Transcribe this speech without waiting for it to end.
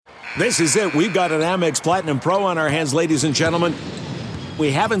This is it. We've got an Amex Platinum Pro on our hands, ladies and gentlemen.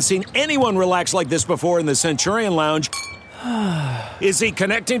 We haven't seen anyone relax like this before in the Centurion Lounge. Is he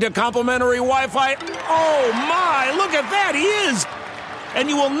connecting to complimentary Wi-Fi? Oh, my. Look at that. He is. And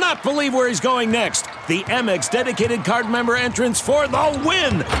you will not believe where he's going next. The Amex dedicated card member entrance for the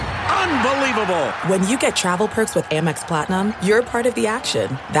win. Unbelievable. When you get travel perks with Amex Platinum, you're part of the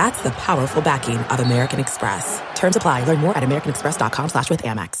action. That's the powerful backing of American Express. Terms apply. Learn more at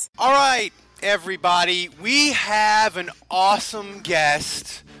americanexpress.com/withAmex. All right, everybody. We have an awesome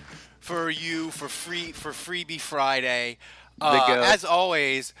guest for you for Freebie Friday. As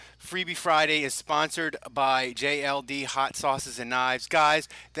always, Freebie Friday is sponsored by JLD Hot Sauces and Knives. Guys,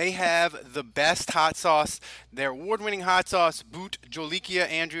 they have the best hot sauce. Their award-winning hot sauce, Boot Jolikia.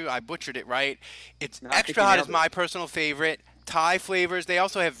 Andrew, I butchered it, right? It's extra hot is my personal favorite. Thai flavors. They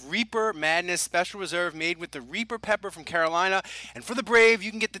also have Reaper Madness Special Reserve made with the Reaper pepper from Carolina. And for the brave, you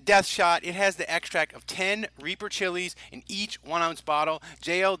can get the Death Shot. It has the extract of 10 Reaper chilies in each 1-ounce bottle.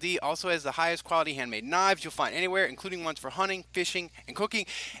 JLD also has the highest quality handmade knives you'll find anywhere, including ones for hunting, fishing, and cooking.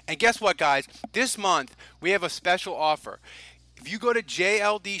 And guess what, guys? This month, we have a special offer. If you go to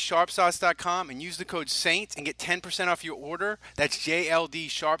jldsharpsauce.com and use the code SAINTS and get 10% off your order, that's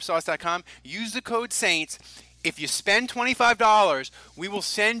jldsharpsauce.com. Use the code SAINTS. If you spend $25, we will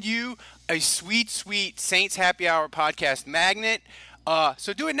send you a sweet, sweet Saints Happy Hour podcast magnet.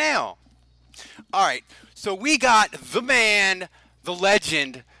 So do it now. All right. So we got the man, the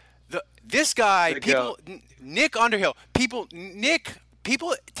legend, this guy, Nick Underhill. People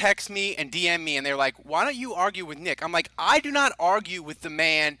text me and DM me, and they're like, why don't you argue with Nick? I'm like, I do not argue with the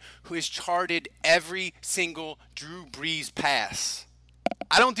man who has charted every single Drew Brees pass.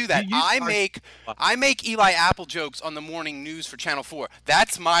 I don't do that. I make Eli Apple jokes on the morning news for Channel 4.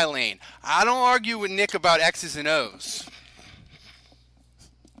 That's my lane. I don't argue with Nick about X's and O's.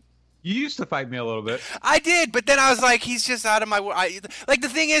 You used to fight me a little bit. I did, but then I was like, he's just out of my like the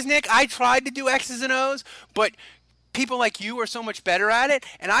thing is, Nick, I tried to do X's and O's, but people like you are so much better at it,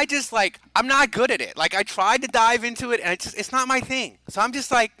 and I just I'm not good at it. Like I tried to dive into it, and it's not my thing. So I'm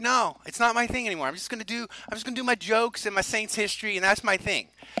just like, no, it's not my thing anymore. I'm just gonna do my jokes and my Saints history, and that's my thing.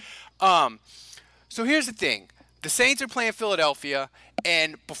 So here's the thing: the Saints are playing Philadelphia,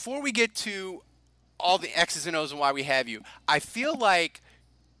 and before we get to all the X's and O's and why we have you, I feel like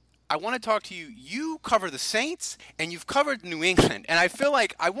I want to talk to you. You cover the Saints, and you've covered New England, and I feel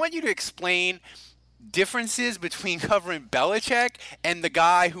like I want you to explain differences between covering Belichick and the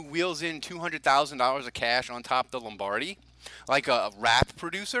guy who wheels in $200,000 of cash on top of the Lombardi, like a rap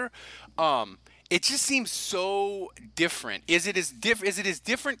producer. It just seems so different. Is it as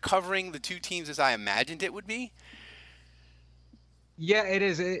different covering the two teams as I imagined it would be? Yeah, it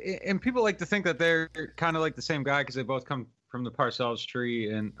is. And people like to think that they're kind of like the same guy because they both come from the Parcells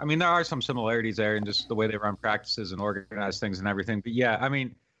tree. And I mean, there are some similarities there in just the way they run practices and organize things and everything. But yeah, I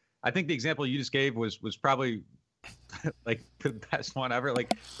mean, I think the example you just gave was probably like the best one ever.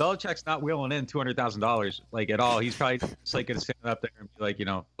 Like Belichick's not wheeling in $200,000 like at all. He's probably just like gonna stand up there and be like,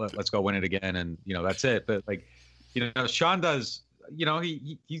 let's go win it again, and that's it. But like, Sean does.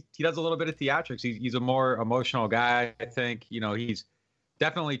 He does a little bit of theatrics. He's a more emotional guy. I think he's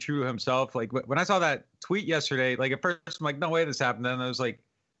definitely true to himself. Like when I saw that tweet yesterday, like at first I'm like, no way this happened. Then I was like,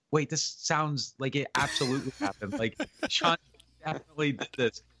 wait, this sounds like it absolutely happened. Like Sean definitely did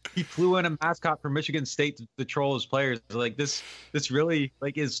this. He flew in a mascot from Michigan State to troll his players. Like this really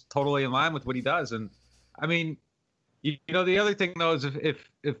like is totally in line with what he does. And I mean, the other thing though is if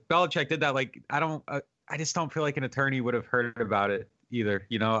Belichick did that, like I just don't feel like an attorney would have heard about it either.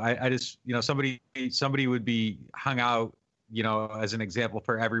 I just somebody would be hung out, as an example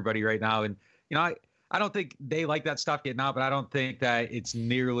for everybody right now. And I don't think they like that stuff getting out, but I don't think that it's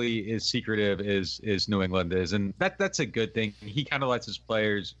nearly as secretive as New England is. And that's a good thing. He kind of lets his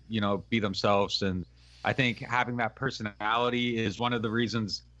players, be themselves. And I think having that personality is one of the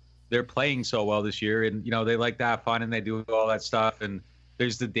reasons they're playing so well this year. And, they like to have fun and they do all that stuff. And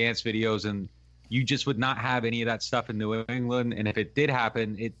there's the dance videos, and you just would not have any of that stuff in New England. And if it did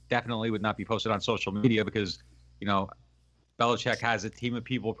happen, it definitely would not be posted on social media because, Belichick has a team of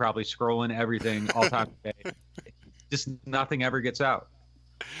people probably scrolling everything all time of day. Just nothing ever gets out.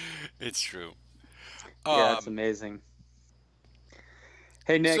 It's true. Yeah, it's amazing.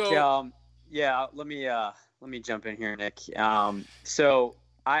 Hey Nick, let me jump in here, Nick. So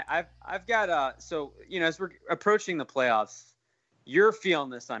I've got as we're approaching the playoffs, you're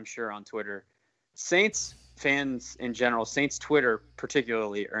feeling this, I'm sure, on Twitter. Saints fans in general, Saints Twitter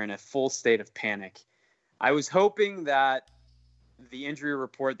particularly, are in a full state of panic. I was hoping that the injury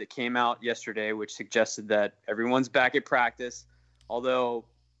report that came out yesterday, which suggested that everyone's back at practice, although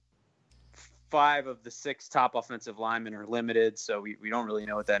 5 of the 6 top offensive linemen are limited, so we don't really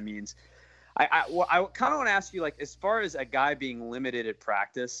know what that means. I kind of want to ask you, like, as far as a guy being limited at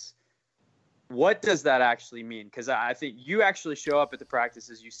practice, what does that actually mean? Because I think you actually show up at the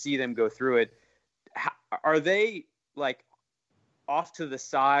practices, you see them go through it. Are they, like, off to the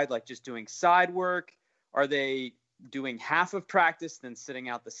side, like just doing side work? Are they doing half of practice, then sitting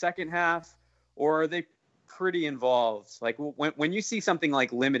out the second half? Or are they pretty involved? Like, when you see something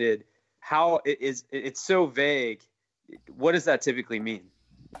like limited, how it's so vague, what does that typically mean?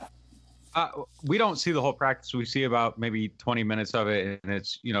 We don't see the whole practice. We see about maybe 20 minutes of it, and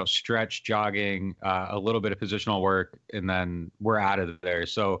it's, stretch, jogging, a little bit of positional work, and then we're out of there.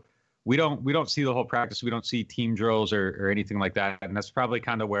 So we don't see the whole practice. We don't see team drills or anything like that. And that's probably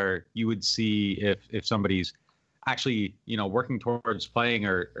kind of where you would see if somebody's actually, working towards playing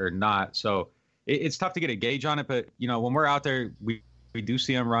or not. So it's tough to get a gauge on it. But, when we're out there, we do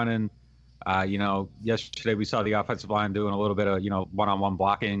see them running. Yesterday we saw the offensive line doing a little bit of, one-on-one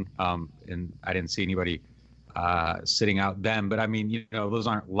blocking. And I didn't see anybody sitting out then. But I mean, those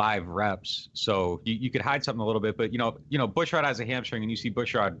aren't live reps. So you could hide something a little bit. But, Bushrod has a hamstring, and you see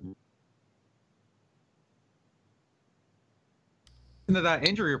Bushrod into that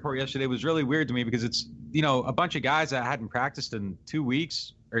injury report yesterday was really weird to me, because it's, a bunch of guys that hadn't practiced in 2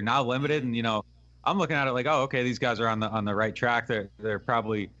 weeks are now limited. And, I'm looking at it like, oh, okay, these guys are on the right track. They're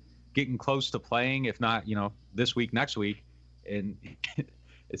probably getting close to playing, if not, this week, next week. And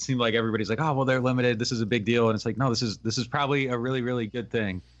it seemed like everybody's like, oh, well, they're limited. This is a big deal. And it's like, no, this is probably a really, really good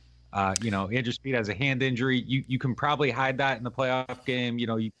thing. Andrew Speed has a hand injury. You can probably hide that in the playoff game.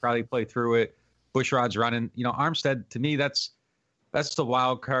 You probably play through it. Bushrod's running. Armstead, to me, that's the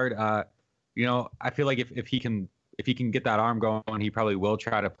wild card. I feel like if he can get that arm going, he probably will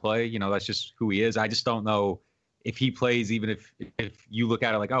try to play. That's just who he is. I just don't know if he plays, even if you look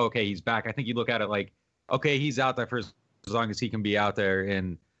at it like, oh, okay, he's back. I think you look at it like, okay, he's out there for as long as he can be out there.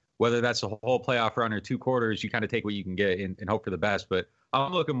 And whether that's a whole playoff run or 2 quarters, you kind of take what you can get and hope for the best. But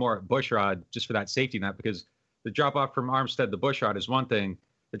I'm looking more at Bushrod just for that safety net, because the drop off from Armstead to Bushrod is one thing.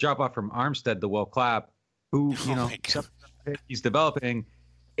 The drop off from Armstead to Will Clapp, who, he's developing,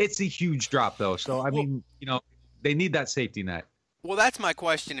 it's a huge drop though. So, I mean, they need that safety net. Well, that's my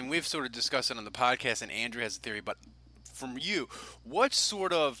question, and we've sort of discussed it on the podcast, and Andrew has a theory, but from you, what's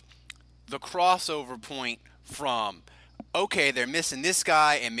sort of the crossover point from, okay, they're missing this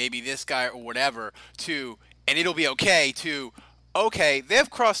guy and maybe this guy or whatever, to, and it'll be okay, to, okay, they've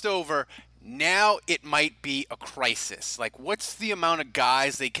crossed over, now it might be a crisis? Like, what's the amount of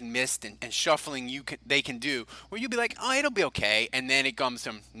guys they can miss and shuffling they can do where you'll be like, oh, it'll be okay, and then it comes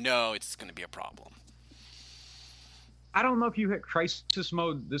from, no, it's going to be a problem? I don't know if you hit crisis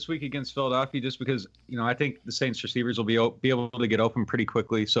mode this week against Philadelphia, just because, I think the Saints receivers will be able to get open pretty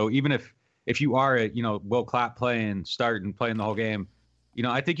quickly. So even if you are at, Will Clapp playing the whole game,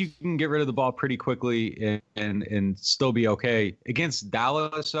 I think you can get rid of the ball pretty quickly and still be okay. Against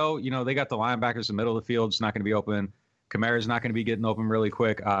Dallas, though, they got the linebackers in the middle of the field. It's not going to be open. Kamara's not going to be getting open really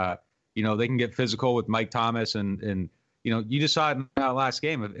quick. They can get physical with Mike Thomas and you just saw it in that last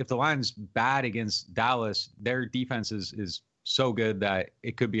game. If the line's bad against Dallas, their defense is so good that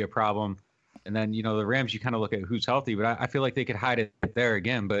it could be a problem. And then, the Rams, you kind of look at who's healthy, but I feel like they could hide it there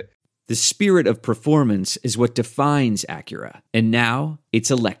again. But the spirit of performance is what defines Acura. And now it's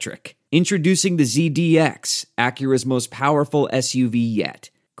electric. Introducing the ZDX, Acura's most powerful SUV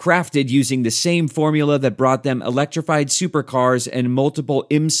yet. Crafted using the same formula that brought them electrified supercars and multiple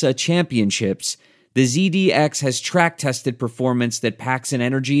IMSA championships, the ZDX has track-tested performance that packs an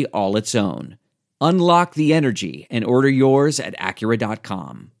energy all its own. Unlock the energy and order yours at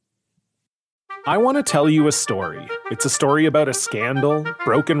Acura.com. I want to tell you a story. It's a story about a scandal,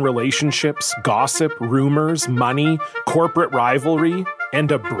 broken relationships, gossip, rumors, money, corporate rivalry,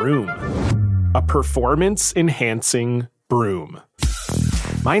 and a broom. A performance-enhancing broom.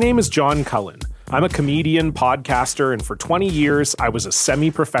 My name is John Cullen. I'm a comedian, podcaster, and for 20 years, I was a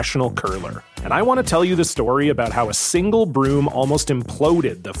semi-professional curler. And I want to tell you the story about how a single broom almost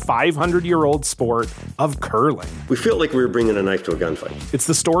imploded the 500-year-old sport of curling. We felt like we were bringing a knife to a gunfight. It's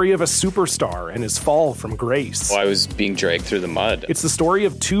the story of a superstar and his fall from grace. Well, I was being dragged through the mud. It's the story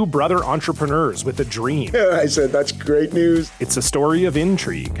of 2 brother entrepreneurs with a dream. I said, that's great news. It's a story of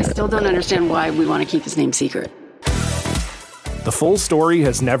intrigue. I still don't understand why we want to keep his name secret. The full story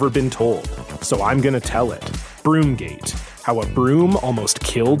has never been told, so I'm going to tell it. Broomgate, how a broom almost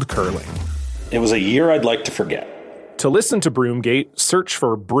killed curling. It was a year I'd like to forget. To listen to Broomgate, search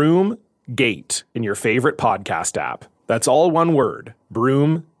for Broomgate in your favorite podcast app. That's all one word,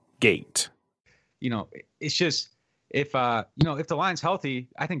 Broomgate. It's just, if the line's healthy,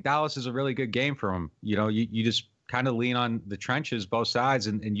 I think Dallas is a really good game for them. You just kind of lean on the trenches, both sides,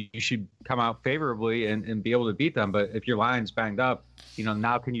 and you should come out favorably and be able to beat them. But if your line's banged up,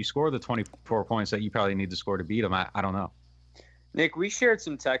 now can you score the 24 points that you probably need to score to beat them? I don't know. Nick, we shared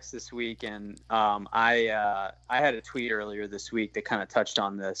some text this week, and I had a tweet earlier this week that kind of touched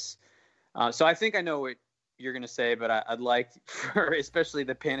on this. So I think I know what you're going to say, but I'd like for especially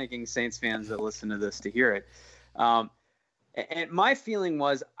the panicking Saints fans that listen to this to hear it. And my feeling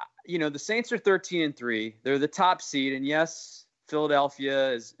was, the Saints are 13-3. They're the top seed, and yes,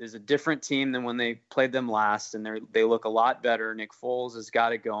 Philadelphia is a different team than when they played them last, and they look a lot better. Nick Foles has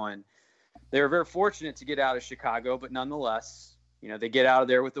got it going. They were very fortunate to get out of Chicago, but nonetheless, they get out of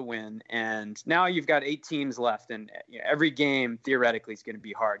there with a win. And now you've got 8 teams left, and every game theoretically is going to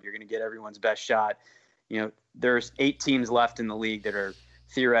be hard. You're going to get everyone's best shot. There's 8 teams left in the league that are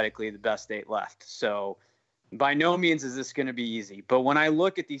theoretically the best 8 left. So by no means is this going to be easy. But when I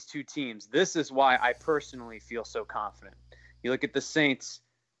look at these 2 teams, this is why I personally feel so confident. You look at the Saints,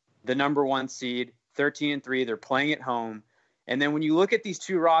 the number 1 seed, 13-3. They're playing at home. And then when you look at these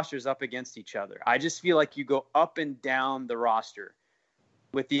 2 rosters up against each other, I just feel like you go up and down the roster.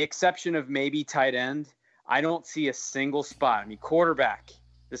 With the exception of maybe tight end, I don't see a single spot. Quarterback,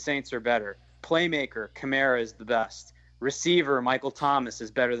 the Saints are better. Playmaker, Kamara is the best. Receiver, Michael Thomas is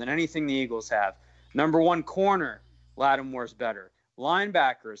better than anything the Eagles have. Number 1 corner, Lattimore's better.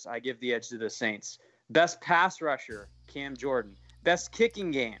 Linebackers, I give the edge to the Saints. Best pass rusher, Cam Jordan. Best kicking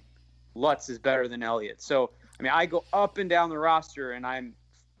game, Lutz is better than Elliott. So, I go up and down the roster, and I'm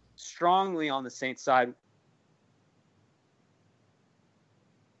strongly on the Saints side.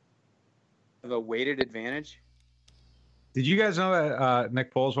 Of a weighted advantage. Did you guys know that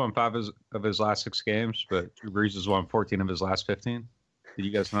Nick Foles won 5 of his last 6 games, but Drew Brees has won 14 of his last 15? Did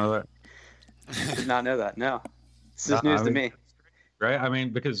you guys know that? I did not know that. No, this is news to me.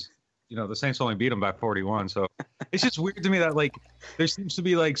 Right? Because the Saints only beat him by 41, so it's just weird to me that there seems to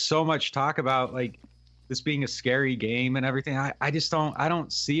be so much talk about this being a scary game and everything. I just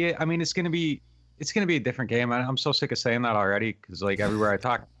don't see it. It's gonna be a different game. I'm so sick of saying that already because everywhere I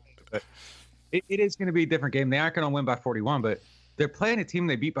talk, but it is gonna be a different game. They aren't gonna win by 41, but they're playing a team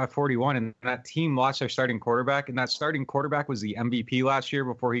they beat by 41, and that team lost their starting quarterback, and that starting quarterback was the MVP last year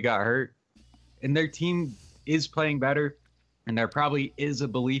before he got hurt. And their team is playing better, and there probably is a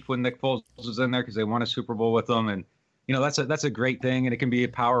belief when Nick Foles is in there because they won a Super Bowl with them, and that's a great thing, and it can be a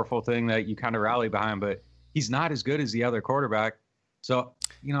powerful thing that you kind of rally behind. But he's not as good as the other quarterback, so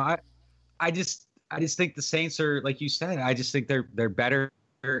I just think the Saints are, like you said, I just think they're better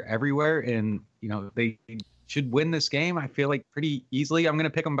everywhere, and they should win this game. I feel like pretty easily. I'm going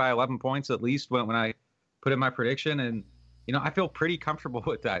to pick them by 11 points at least when I put in my prediction, and I feel pretty comfortable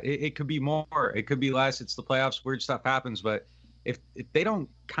with that. It could be more, it could be less. It's the playoffs, weird stuff happens, but if they don't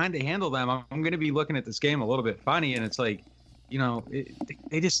kind of handle them, I'm going to be looking at this game a little bit funny, and it's they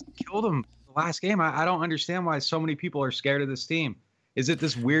just killed them the last game. I don't understand why so many people are scared of this team. Is it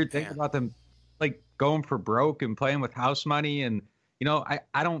this weird thing about them going for broke and playing with house money? And I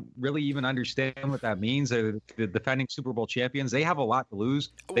don't really even understand what that means. They're the defending Super Bowl champions. They have a lot to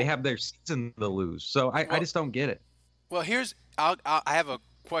lose. They have their season to lose. So I just don't get it. Well, I have a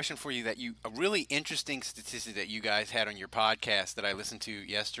question for you a really interesting statistic that you guys had on your podcast that I listened to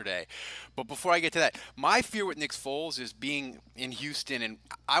yesterday. But before I get to that, my fear with Nick Foles is being in Houston, and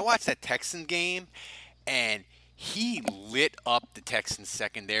I watched that Texans game, and he lit up the Texans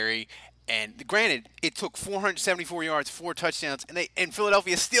secondary. And granted, it took 474 yards, 4 touchdowns, and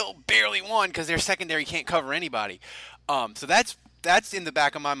Philadelphia still barely won because their secondary can't cover anybody. So that's in the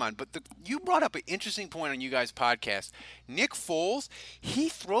back of my mind. But you brought up an interesting point on you guys' podcast. Nick Foles, he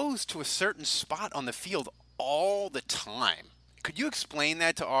throws to a certain spot on the field all the time. Could you explain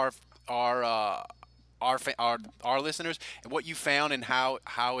that to our listeners and what you found and how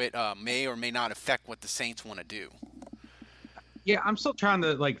it may or may not affect what the Saints want to do? Yeah, I'm still trying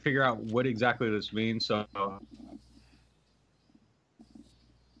to figure out what exactly this means. So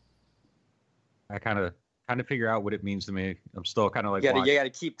I kind of figure out what it means to me. I'm still kind of you got to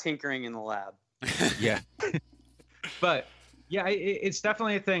keep tinkering in the lab. Yeah, but yeah, it's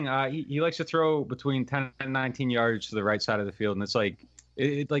definitely a thing. He likes to throw between 10 and 19 yards to the right side of the field, and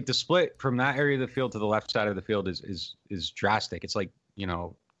it's the split from that area of the field to the left side of the field is drastic. It's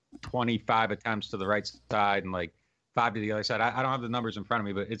 25 attempts to the right side and 5 to the other side. I don't have the numbers in front of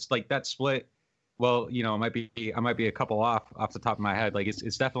me, but it's that split. Well, I might be a couple off the top of my head.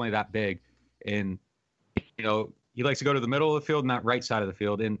 It's definitely that big, and he likes to go to the middle of the field and that right side of the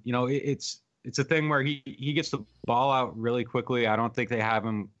field. And it's a thing where he gets the ball out really quickly. I don't think they have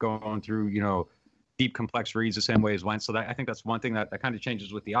him going through deep, complex reads the same way as Wentz. So I think that's one thing that kind of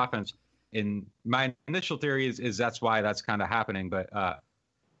changes with the offense. And my initial theory is that's why that's kind of happening. But,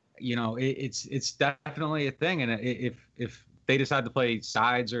 it's definitely a thing. And if they decide to play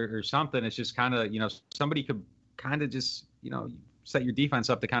sides or something, it's just kind of, somebody could kind of just, set your defense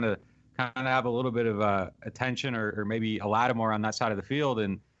up to kind of have a little bit of attention or maybe a Lattimore on that side of the field.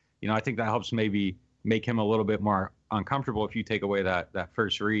 And, I think that helps maybe make him a little bit more uncomfortable if you take away that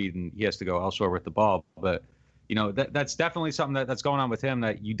first read and he has to go elsewhere with the ball. But, that's definitely something that's going on with him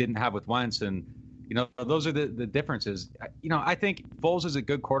that you didn't have with Wentz. And, those are the differences. I think Foles is a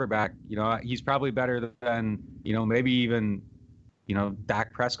good quarterback. He's probably better than, maybe even,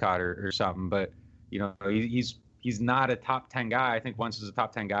 Dak Prescott or something. But, he's not a top 10 guy. I think Wentz is a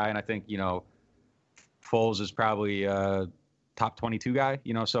top 10 guy. And I think, Foles is probably a top 22 guy,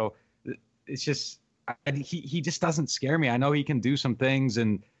 so it's just, he just doesn't scare me. I know he can do some things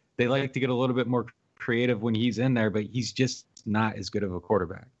and they like to get a little bit more creative when he's in there, but he's just not as good of a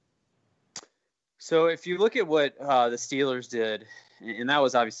quarterback. So if you look at what the Steelers did, and that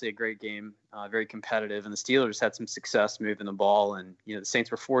was obviously a great game, very competitive, and the Steelers had some success moving the ball, and the Saints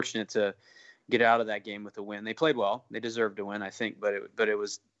were fortunate to get out of that game with a win. They played well; they deserved to win, I think, but it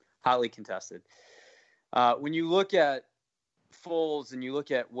was hotly contested. When you look at Foles and you look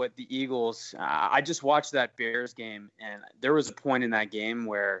at what the Eagles, I just watched that Bears game, and there was a point in that game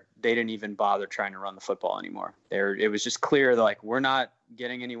where they didn't even bother trying to run the football anymore. It was just clear, like, we're not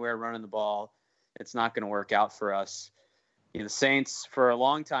getting anywhere running the ball. It's not going to work out for us. The Saints, for a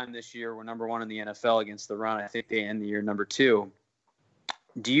long time this year, were number 1 in the NFL against the run. I think they end the year number 2.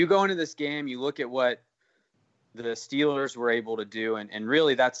 Do you go into this game, you look at what the Steelers were able to do, and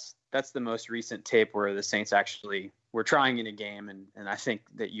really that's the most recent tape where the Saints actually were trying in a game, and I think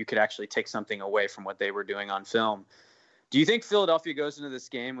that you could actually take something away from what they were doing on film. Do you think Philadelphia goes into this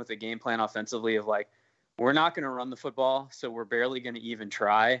game with a game plan offensively of, like, we're not going to run the football, so we're barely going to even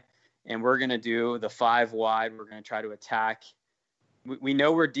try, and we're going to do the 5 wide, we're going to try to attack. We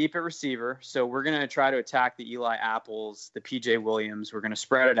know we're deep at receiver, so we're going to try to attack the Eli Apples, the PJ Williams. We're going to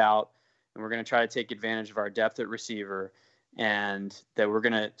spread it out, and we're going to try to take advantage of our depth at receiver, and that we're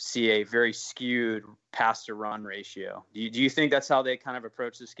going to see a very skewed pass-to-run ratio. Do you think that's how they kind of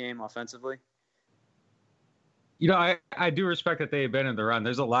approach this game offensively? I do respect that they have been in the run.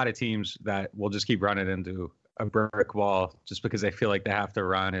 There's a lot of teams that will just keep running into a brick wall just because they feel like they have to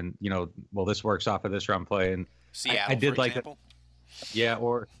run, and this works off of this run play. And Seattle, I did for like example. Yeah,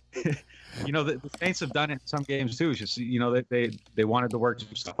 or the Saints have done it in some games too. It's just they wanted to work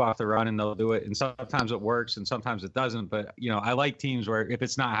some stuff off the run, and they'll do it. And sometimes it works, and sometimes it doesn't. But I like teams where if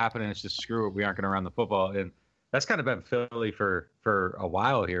it's not happening, it's just screw it. We aren't going to run the football, and that's kind of been Philly for a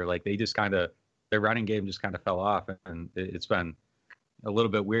while here. Like they just kind of their running game just kind of fell off, and it's been a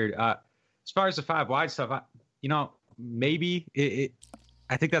little bit weird. As far as the 5 wide stuff, maybe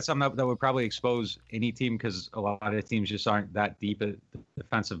I think that's something that would probably expose any team because a lot of teams just aren't that deep at the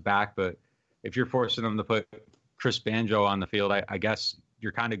defensive back. But if you're forcing them to put Chris Banjo on the field, I guess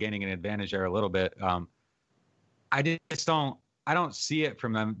you're kind of gaining an advantage there a little bit. I don't see it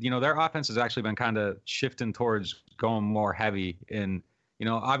from them. Their offense has actually been kind of shifting towards going more heavy. And,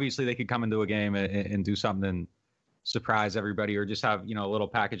 obviously they could come into a game and do something and surprise everybody or just have, a little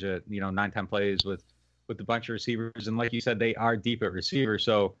package of, 9-10 plays with a bunch of receivers. And like you said, they are deep at receiver.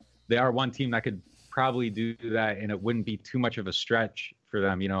 So they are one team that could probably do that, and it wouldn't be too much of a stretch for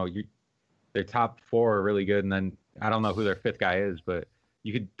them. Their top 4 are really good. And then I don't know who their 5th guy is, but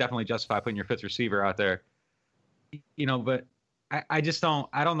you could definitely justify putting your 5th receiver out there, but I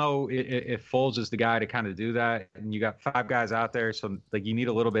don't know if Foles is the guy to kind of do that. And you got 5 guys out there. So like you need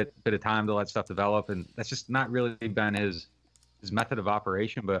a little bit of time to let stuff develop. And that's just not really been his method of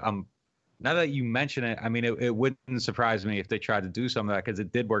operation. But now that you mention it, I mean, it wouldn't surprise me if they tried to do some of that because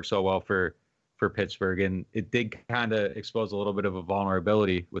it did work so well for Pittsburgh, and it did kind of expose a little bit of a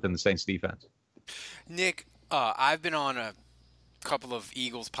vulnerability within the Saints defense. Nick, I've been on a couple of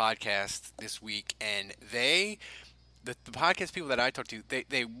Eagles podcasts this week, and the podcast people that I talk to,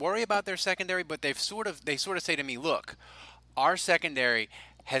 they worry about their secondary, but they sort of say to me, look, our secondary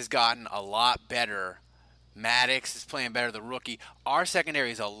has gotten a lot better. Maddox is playing better, the rookie. Our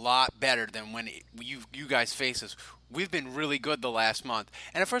secondary is a lot better than when you guys face us. We've been really good the last month.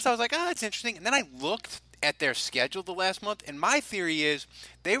 And at first I was like, it's interesting. And then I looked at their schedule the last month, and my theory is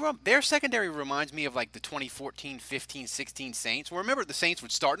their secondary reminds me of like the 2014, 15, 16 Saints. Where remember the Saints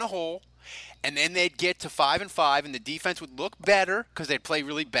would start in a hole, and then they'd get to 5-5, and the defense would look better because they'd play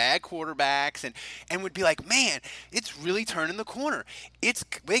really bad quarterbacks, and would be like, man, it's really turning the corner.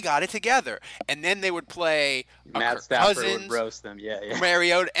 They got it together, and then they would play Matt Stafford Cousins, would roast them, yeah.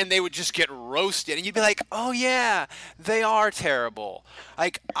 Mariota, and they would just get roasted, and you'd be like, oh yeah, they are terrible.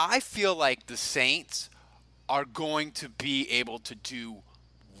 Like I feel like the Saints are going to be able to do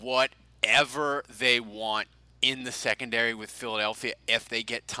whatever they want in the secondary with Philadelphia if they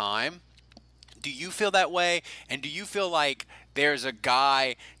get time. Do you feel that way? And do you feel like there's a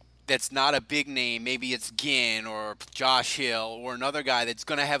guy that's not a big name, maybe it's Ginn or Josh Hill or another guy that's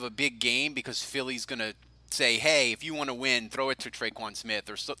going to have a big game because Philly's going to say, hey, if you want to win, throw it to Tre'Quan Smith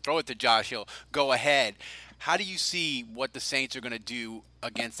or throw it to Josh Hill, go ahead. How do you see what the Saints are going to do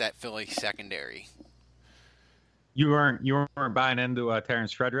against that Philly secondary? You weren't buying into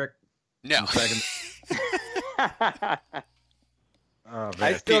Terrence Frederick? No. Oh,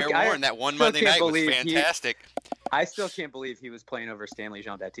 Peter Warren, that one Monday night was fantastic. I still can't believe he was playing over Stanley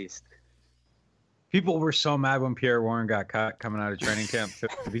Jean-Baptiste. People were so mad when Pierre Warren got caught coming out of training camp.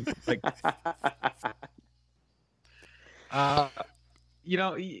 Like, I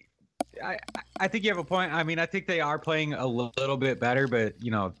think you have a point. I mean, I think they are playing a little bit better, but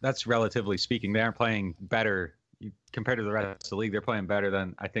that's relatively speaking. They aren't playing better compared to the rest of the league. They're playing better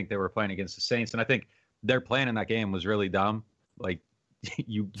than I think they were playing against the Saints, and I think their plan in that game was really dumb. Like,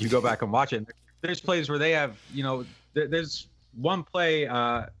 you go back and watch it. There's plays where they have, there's one play,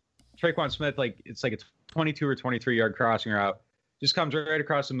 Tre'Quan Smith, like it's like a 22 or 23 yard crossing route, just comes right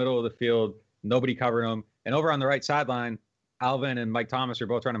across the middle of the field, nobody covered him, and over on the right sideline, Alvin and Mike Thomas are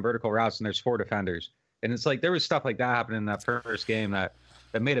both running vertical routes, and there's 4 defenders, and it's like there was stuff like that happening in that first game that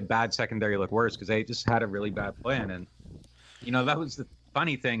made a bad secondary look worse because they just had a really bad plan, and that was the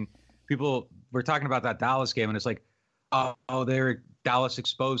funny thing. People were talking about that Dallas game, and it's like, Dallas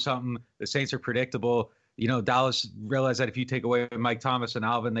exposed something. The Saints are predictable. Dallas realized that if you take away Mike Thomas and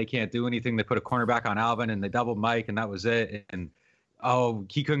Alvin, they can't do anything. They put a cornerback on Alvin and they doubled Mike, and that was it. And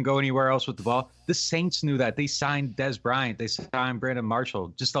he couldn't go anywhere else with the ball. The Saints knew that. They signed Des Bryant. They signed Brandon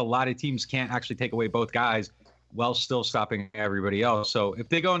Marshall. Just a lot of teams can't actually take away both guys while still stopping everybody else. So if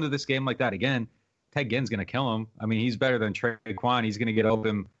they go into this game like that again, Ted Ginn's going to kill him. I mean, he's better than Tre'Quan. He's going to get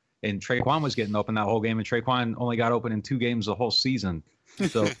open. And Tre'Quan was getting open that whole game, and Tre'Quan only got open in 2 games the whole season.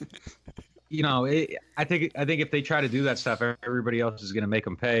 So, I think if they try to do that stuff, everybody else is going to make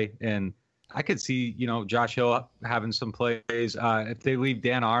them pay. And I could see, Josh Hill having some plays. If they leave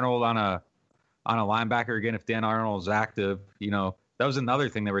Dan Arnold on a linebacker again, if Dan Arnold is active, that was another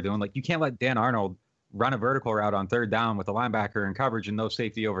thing they were doing. Like, you can't let Dan Arnold run a vertical route on 3rd down with a linebacker in coverage and no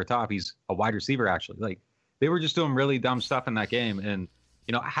safety over top. He's a wide receiver, actually. Like, they were just doing really dumb stuff in that game. And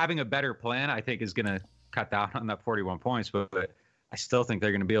having a better plan, I think, is going to cut down on that 41 points. But I still think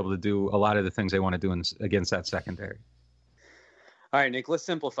they're going to be able to do a lot of the things they want to do against that secondary. All right, Nick, let's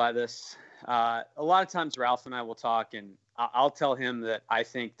simplify this. A lot of times Ralph and I will talk, and I'll tell him that I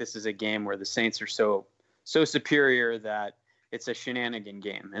think this is a game where the Saints are so superior that it's a shenanigan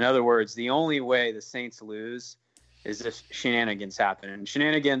game. In other words, the only way the Saints lose is if shenanigans happen. And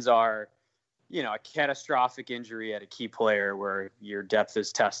shenanigans are a catastrophic injury at a key player where your depth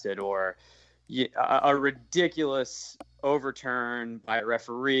is tested, or a ridiculous overturn by a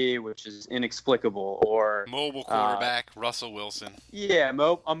referee, which is inexplicable, or mobile quarterback, Russell Wilson. Yeah, a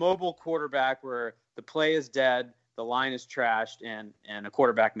mobile quarterback where the play is dead, the line is trashed, and a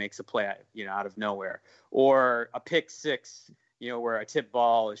quarterback makes a play, out of nowhere, or a pick six, where a tip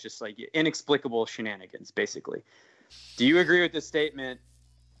ball is just like inexplicable shenanigans, basically. Do you agree with this statement?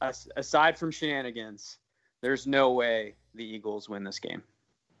 Aside from shenanigans, there's no way the Eagles win this game.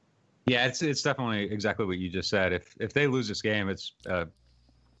 Yeah, it's definitely exactly what you just said. If they lose this game, it's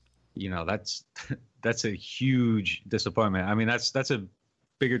that's a huge disappointment. I mean, that's a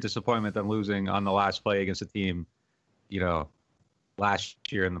bigger disappointment than losing on the last play against a team,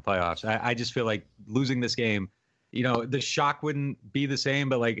 last year in the playoffs. I just feel like losing this game, the shock wouldn't be the same,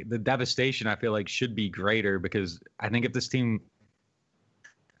 but like the devastation, I feel like should be greater, because I think if this team,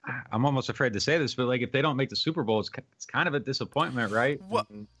 I'm almost afraid to say this, but like if they don't make the Super Bowl, it's kind of a disappointment, right? Well,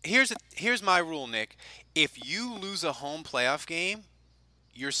 here's my rule, Nick. If you lose a home playoff game,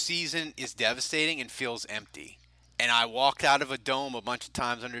 your season is devastating and feels empty. And I walked out of a dome a bunch of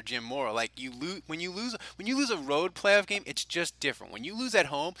times under Jim Mora. Like when you lose a road playoff game, it's just different. When you lose at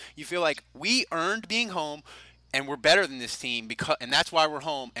home, you feel like we earned being home, and we're better than this team and that's why we're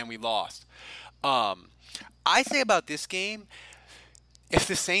home and we lost. I say about this game, if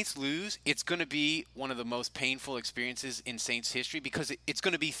the Saints lose, it's going to be one of the most painful experiences in Saints history because it's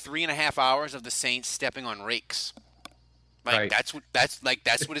going to be 3.5 hours of the Saints stepping on rakes. Like right. that's what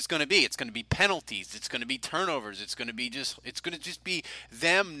it's going to be. It's going to be penalties. It's going to be turnovers. It's going to just be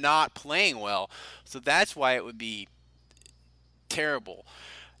them not playing well. So that's why it would be terrible.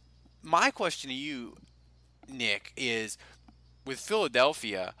 My question to you, Nick, is with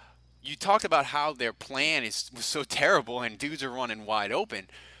Philadelphia, you talked about how their plan was so terrible and dudes are running wide open.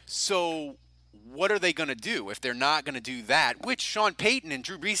 So what are they going to do if they're not going to do that? Which Sean Payton and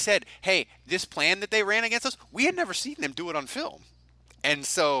Drew Brees said, hey, this plan that they ran against us, we had never seen them do it on film. And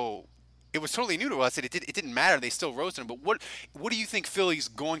so it was totally new to us. It didn't matter. They still roasted them. But what do you think Philly's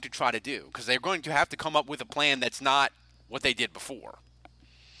going to try to do? Because they're going to have to come up with a plan that's not what they did before.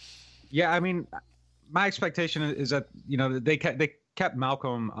 Yeah, I mean, my expectation is that, they kept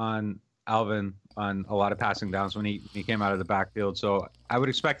Malcolm on Alvin on a lot of passing downs when he came out of the backfield. So I would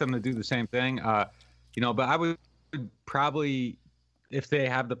expect them to do the same thing. But I would probably, if they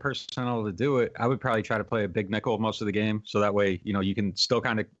have the personnel to do it, I would probably try to play a big nickel most of the game. So that way, you can still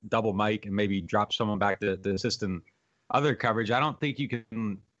kind of double Mike and maybe drop someone back to the assistant other coverage. I don't think you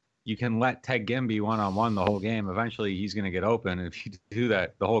can let Ted Ginn be one-on-one the whole game. Eventually, he's going to get open. And if you do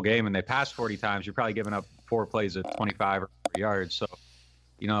that the whole game and they pass 40 times, you're probably giving up 4 plays at 25 or 40 yards. So,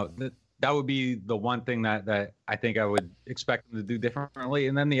 that would be the one thing that I think I would expect them to do differently.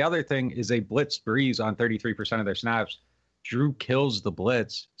 And then the other thing is they blitz Brees on 33% of their snaps. Drew kills the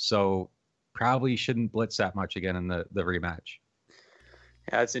blitz, so probably shouldn't blitz that much again in the rematch.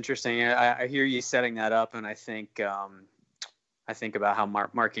 Yeah, it's interesting. I hear you setting that up, and I think about how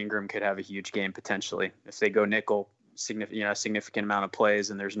Mark Ingram could have a huge game potentially if they go nickel. A significant amount of plays,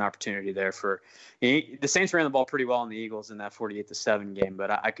 and there's an opportunity there for the Saints ran the ball pretty well on the Eagles in that 48-7 game,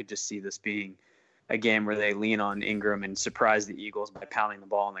 but I could just see this being a game where they lean on Ingram and surprise the Eagles by pounding the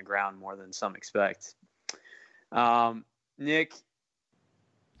ball on the ground more than some expect. Nick,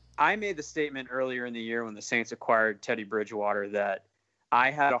 I made the statement earlier in the year when the Saints acquired Teddy Bridgewater that I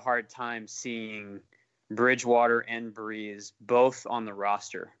had a hard time seeing Bridgewater and Brees both on the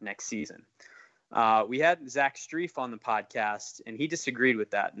roster next season. We had Zach Streif on the podcast, and he disagreed with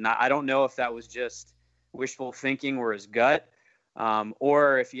that. And I don't know if that was just wishful thinking or his gut,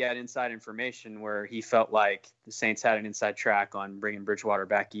 or if he had inside information where he felt like the Saints had an inside track on bringing Bridgewater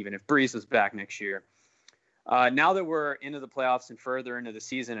back, even if Brees was back next year. Now that we're into the playoffs and further into the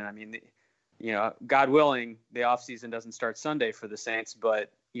season, and I mean, God willing, the offseason doesn't start Sunday for the Saints, but,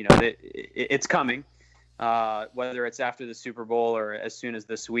 it's coming, whether it's after the Super Bowl or as soon as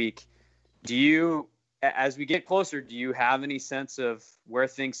this week. Do you, as we get closer, do you have any sense of where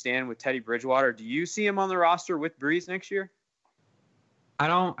things stand with Teddy Bridgewater? Do you see him on the roster with Brees next year? I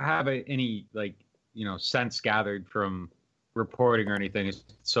don't have any sense gathered from reporting or anything.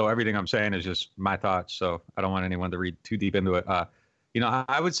 So everything I'm saying is just my thoughts. So I don't want anyone to read too deep into it.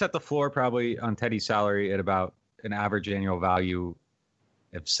 I would set the floor probably on Teddy's salary at about an average annual value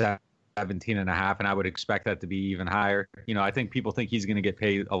of 17.5, and I would expect that to be even higher. I think people think he's going to get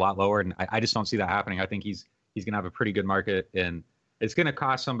paid a lot lower, and I just don't see that happening. I think he's going to have a pretty good market, and it's going to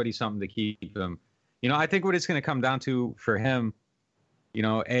cost somebody something to keep him. I think what it's going to come down to for him,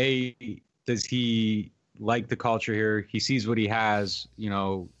 does he like the culture here? He sees what he has.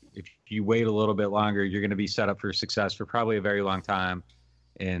 If you wait a little bit longer, you're going to be set up for success for probably a very long time,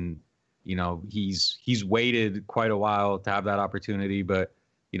 and he's waited quite a while to have that opportunity, but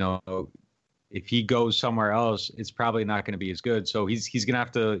if he goes somewhere else, it's probably not going to be as good. So he's going to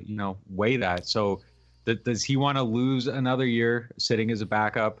have to, weigh that. So does he want to lose another year sitting as a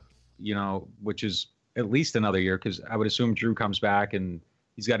backup, which is at least another year? Because I would assume Drew comes back and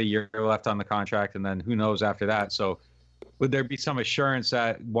he's got a year left on the contract, and then who knows after that. So would there be some assurance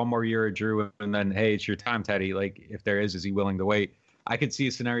that one more year of Drew and then, hey, it's your time, Teddy? Like, if there is he willing to wait? I could see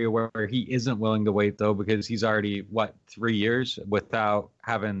a scenario where he isn't willing to wait, though, because he's already, 3 years without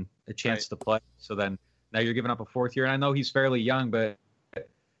having a chance to play. So then now you're giving up a 4th year. And I know he's fairly young, but,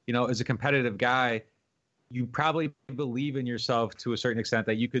 as a competitive guy, you probably believe in yourself to a certain extent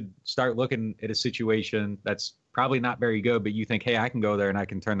that you could start looking at a situation that's probably not very good, but you think, hey, I can go there and I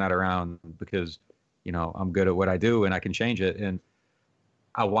can turn that around because, I'm good at what I do and I can change it. And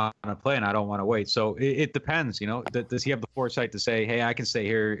I want to play and I don't want to wait. So it depends, does he have the foresight to say, hey, I can stay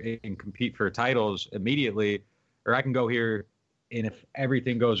here and compete for titles immediately, or I can go here and if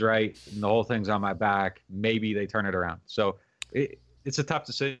everything goes right and the whole thing's on my back, maybe they turn it around. So it's a tough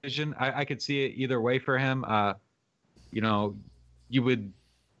decision. I could see it either way for him. You would,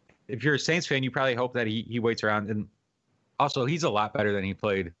 if you're a Saints fan, you probably hope that he waits around. And also he's a lot better than he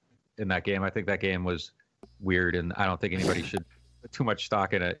played in that game. I think that game was weird and I don't think anybody should put too much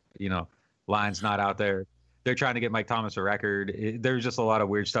stock in it. Line's not out there. They're trying to get Mike Thomas a record. There's just a lot of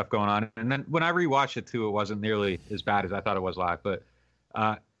weird stuff going on. And then when I rewatched it too, it wasn't nearly as bad as I thought it was live. But,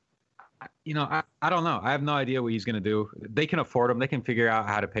 I don't know. I have no idea what he's going to do. They can afford him. They can figure out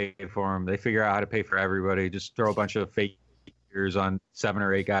how to pay for him. They figure out how to pay for everybody. Just throw a bunch of fake years on 7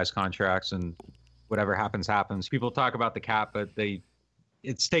 or 8 guys' contracts, and whatever happens, happens. People talk about the cap, but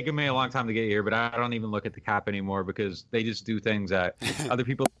it's taken me a long time to get here, but I don't even look at the cap anymore because they just do things that other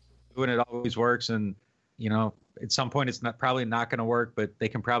people do, and it always works. And, at some point it's probably not going to work, but they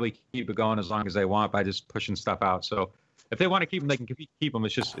can probably keep it going as long as they want by just pushing stuff out. So if they want to keep them, they can keep them.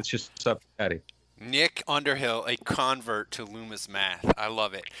 It's just up to Eddie. Nick Underhill, a convert to Loomis math. I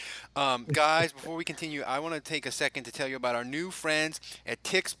love it. Guys, before we continue, I want to take a second to tell you about our new friends at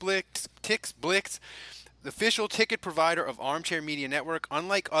TixBlix, the official ticket provider of Armchair Media Network.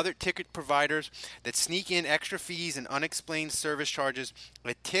 Unlike other ticket providers that sneak in extra fees and unexplained service charges,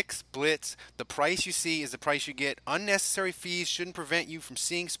 at TixBlitz, the price you see is the price you get. Unnecessary fees shouldn't prevent you from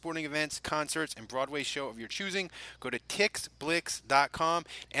seeing sporting events, concerts, and Broadway show of your choosing. Go to TixBlix.com,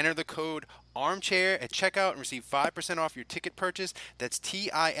 enter the code Armchair at checkout and receive 5% off your ticket purchase. That's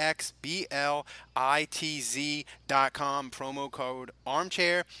TixBlitz.com, promo code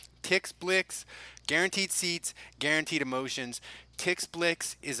Armchair. TixBlix, guaranteed seats, guaranteed emotions.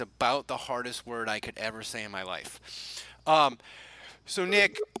 TixBlix is about the hardest word I could ever say in my life. So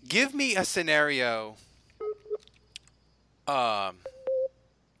Nick, give me a scenario.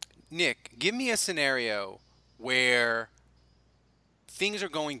 Where things are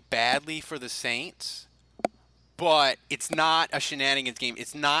going badly for the Saints, but it's not a shenanigans game.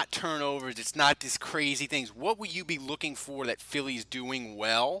 It's not turnovers. It's not these crazy things. What will you be looking for that Philly's doing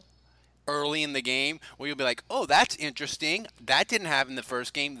well early in the game where you'll be like, oh, that's interesting. That didn't happen in the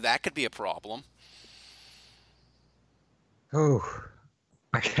first game. That could be a problem. Oh,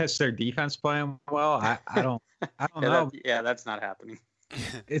 I guess their defense playing well. I don't know. That's not happening.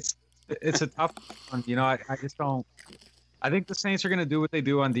 It's a tough one. I just don't. I think the Saints are going to do what they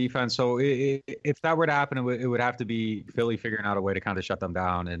do on defense. So if that were to happen, it would have to be Philly figuring out a way to kind of shut them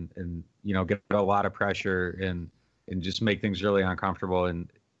down and get a lot of pressure and just make things really uncomfortable. And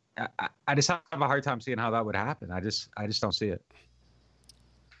I just have a hard time seeing how that would happen. I just don't see it.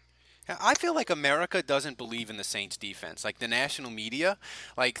 I feel like America doesn't believe in the Saints defense. Like the national media,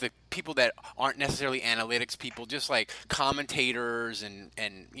 like the people that aren't necessarily analytics people, just like commentators and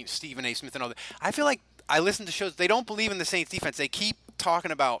Stephen A. Smith and all that. I feel like I listen to shows, they don't believe in the Saints defense. They keep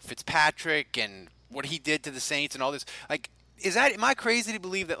talking about Fitzpatrick and what he did to the Saints and all this. Like, am I crazy to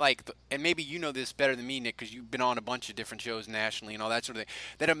believe that, like, and maybe you know this better than me, Nick, because you've been on a bunch of different shows nationally and all that sort of thing,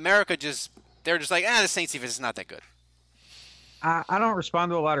 that America they're just like, the Saints defense is not that good. I don't respond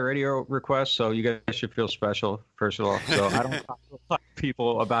to a lot of radio requests, so you guys should feel special, first of all. So I don't talk to a lot of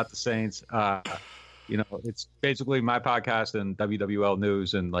people about the Saints. It's basically my podcast and WWL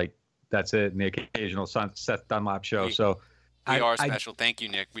News, and, like, that's it, and the occasional Seth Dunlap show. So we are special. Thank you,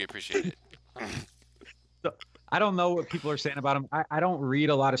 Nick. We appreciate it. So I don't know what people are saying about him. I don't read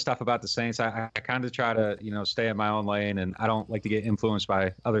a lot of stuff about the Saints. I kind of try to, stay in my own lane, and I don't like to get influenced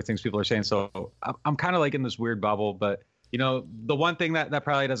by other things people are saying. So I'm kind of like in this weird bubble. But, the one thing that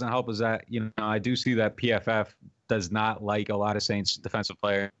probably doesn't help is that, I do see that PFF does not like a lot of Saints defensive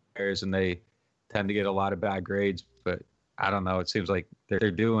players, and they tend to get a lot of bad grades. But I don't know. It seems like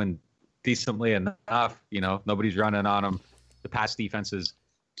they're doing decently enough. Nobody's running on them. The pass defense is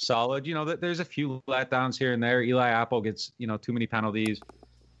solid. There's a few letdowns here and there. Eli Apple gets, too many penalties.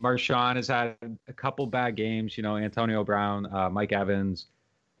 Marshawn has had a couple bad games, Antonio Brown, Mike Evans.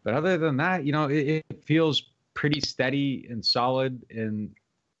 But other than that, it feels pretty steady and solid. And,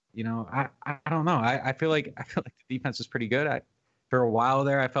 I don't know. I feel like the defense is pretty good. For a while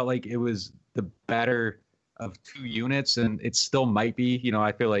there, I felt like it was the better of two units, and it still might be.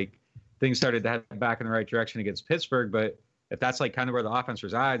 I feel like things started to head back in the right direction against Pittsburgh, but if that's like kind of where the offense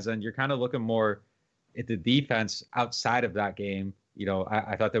resides, then you're kind of looking more at the defense outside of that game.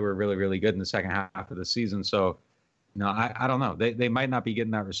 I thought they were really, really good in the second half of the season. So, I don't know. They might not be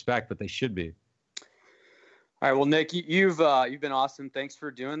getting that respect, but they should be. All right. Well, Nick, you've been awesome. Thanks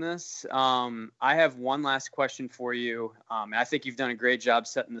for doing this. I have one last question for you. I think you've done a great job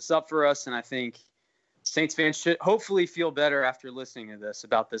setting this up for us, and I think Saints fans should hopefully feel better after listening to this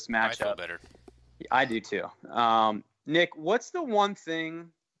about this matchup. I feel better. I do too. Nick, what's the one thing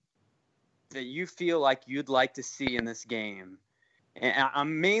that you feel like you'd like to see in this game? And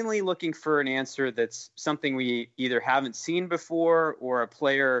I'm mainly looking for an answer that's something we either haven't seen before or a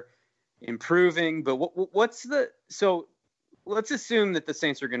player improving. But so let's assume that the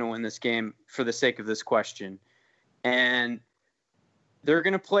Saints are going to win this game for the sake of this question. And they're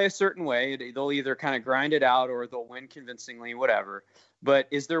going to play a certain way. They'll either kind of grind it out or they'll win convincingly, whatever. But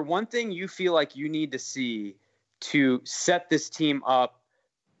is there one thing you feel like you need to see to set this team up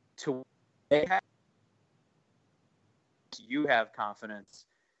to you have confidence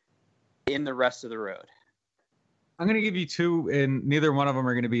in the rest of the road? I'm going to give you two, and neither one of them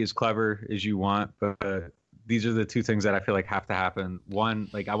are going to be as clever as you want, but these are the two things that I feel like have to happen. One,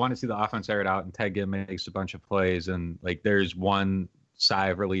 like I want to see the offense air it out and Ted Ginn makes a bunch of plays, and like there's one sigh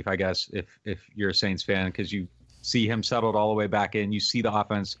of relief, I guess, if you're a Saints fan, because you see him settled all the way back in. You see the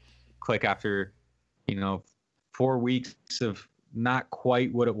offense click after, 4 weeks of not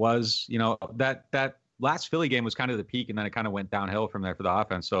quite what it was. That last Philly game was kind of the peak, and then it kind of went downhill from there for the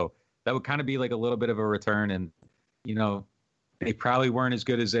offense. So that would kind of be like a little bit of a return. And, they probably weren't as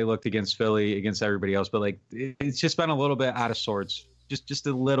good as they looked against Philly, against everybody else. But, like, it's just been a little bit out of sorts, just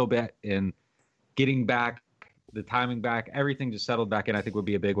a little bit. And getting back, the timing back, everything just settled back in, I think would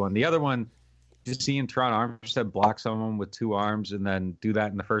be a big one. The other one, just seeing Teron Armstead block someone with two arms and then do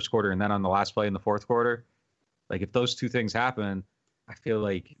that in the first quarter and then on the last play in the fourth quarter. Like, if those two things happen, I feel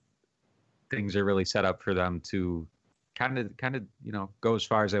like things are really set up for them to kind of go as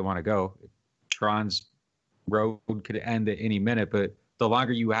far as they want to go. Teron's road could end at any minute, but the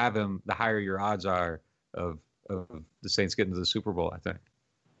longer you have him, the higher your odds are of the Saints getting to the Super Bowl, I think.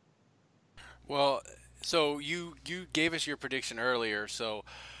 Well, so you gave us your prediction earlier, so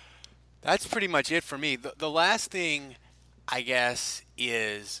that's pretty much it for me. The last thing, I guess,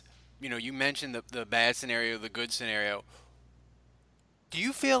 is, you mentioned the bad scenario, the good scenario. Do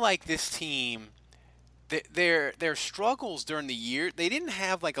you feel like this team, their struggles during the year, they didn't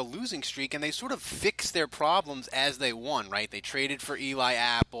have like a losing streak, and they sort of fixed their problems as they won, right? They traded for Eli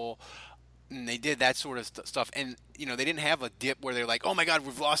Apple, and they did that sort of stuff. And, they didn't have a dip where they're like, oh, my God,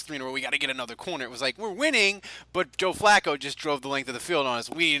 we've lost 3 in a row, we got to get another corner. It was like, we're winning, but Joe Flacco just drove the length of the field on us.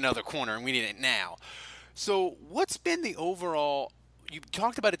 We need another corner, and we need it now. So what's been the overall – you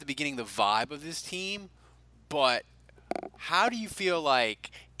talked about at the beginning the vibe of this team, but how do you feel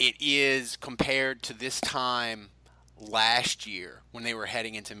like it is compared to this time last year when they were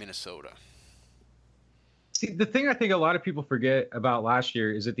heading into Minnesota? See, the thing I think a lot of people forget about last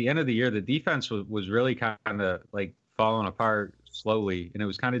year is at the end of the year, the defense was really kind of like falling apart slowly, and it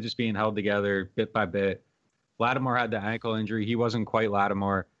was kind of just being held together bit by bit. Lattimore had the ankle injury. He wasn't quite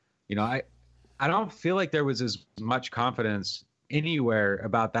Lattimore. I don't feel like there was as much confidence anywhere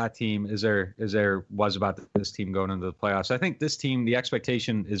about that team as there was about this team going into the playoffs. I think this team, the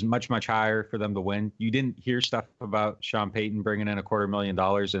expectation is much, much higher for them to win. You didn't hear stuff about Sean Payton bringing in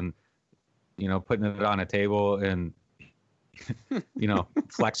 $250,000 and, putting it on a table and,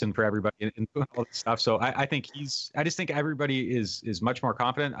 flexing for everybody and doing all this stuff. So I just think everybody is much more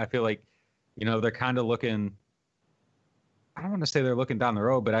confident. I feel like, they're kind of looking, I don't want to say they're looking down the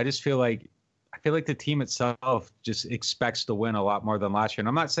road, but I feel like the team itself just expects to win a lot more than last year. And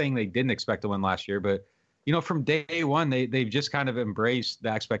I'm not saying they didn't expect to win last year, but, from day one, they've just kind of embraced the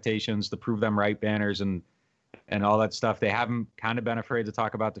expectations, the prove them right banners and all that stuff. They haven't kind of been afraid to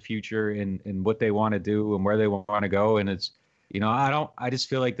talk about the future and what they want to do and where they want to go. And it's, I just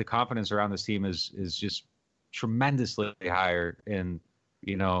feel like the confidence around this team is just tremendously higher. And,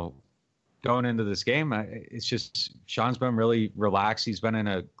 going into this game, it's just Sean's been really relaxed. He's been in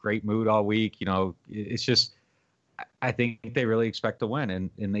a great mood all week. It's just, I think they really expect to win,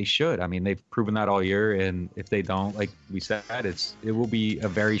 and they should. I mean, they've proven that all year, and if they don't, like we said, it will be a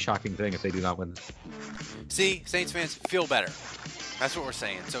very shocking thing if they do not win. See, Saints fans, feel better. That's what we're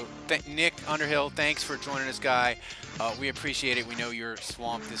saying. So, Nick Underhill, thanks for joining us, guy. We appreciate it. We know you're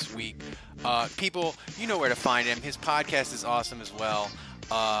swamped this week. People, you know where to find him. His podcast is awesome as well.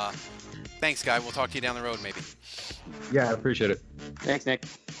 Thanks, guy. We'll talk to you down the road, maybe. Yeah, I appreciate it. Thanks, Nick.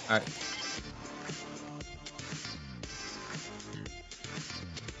 All right.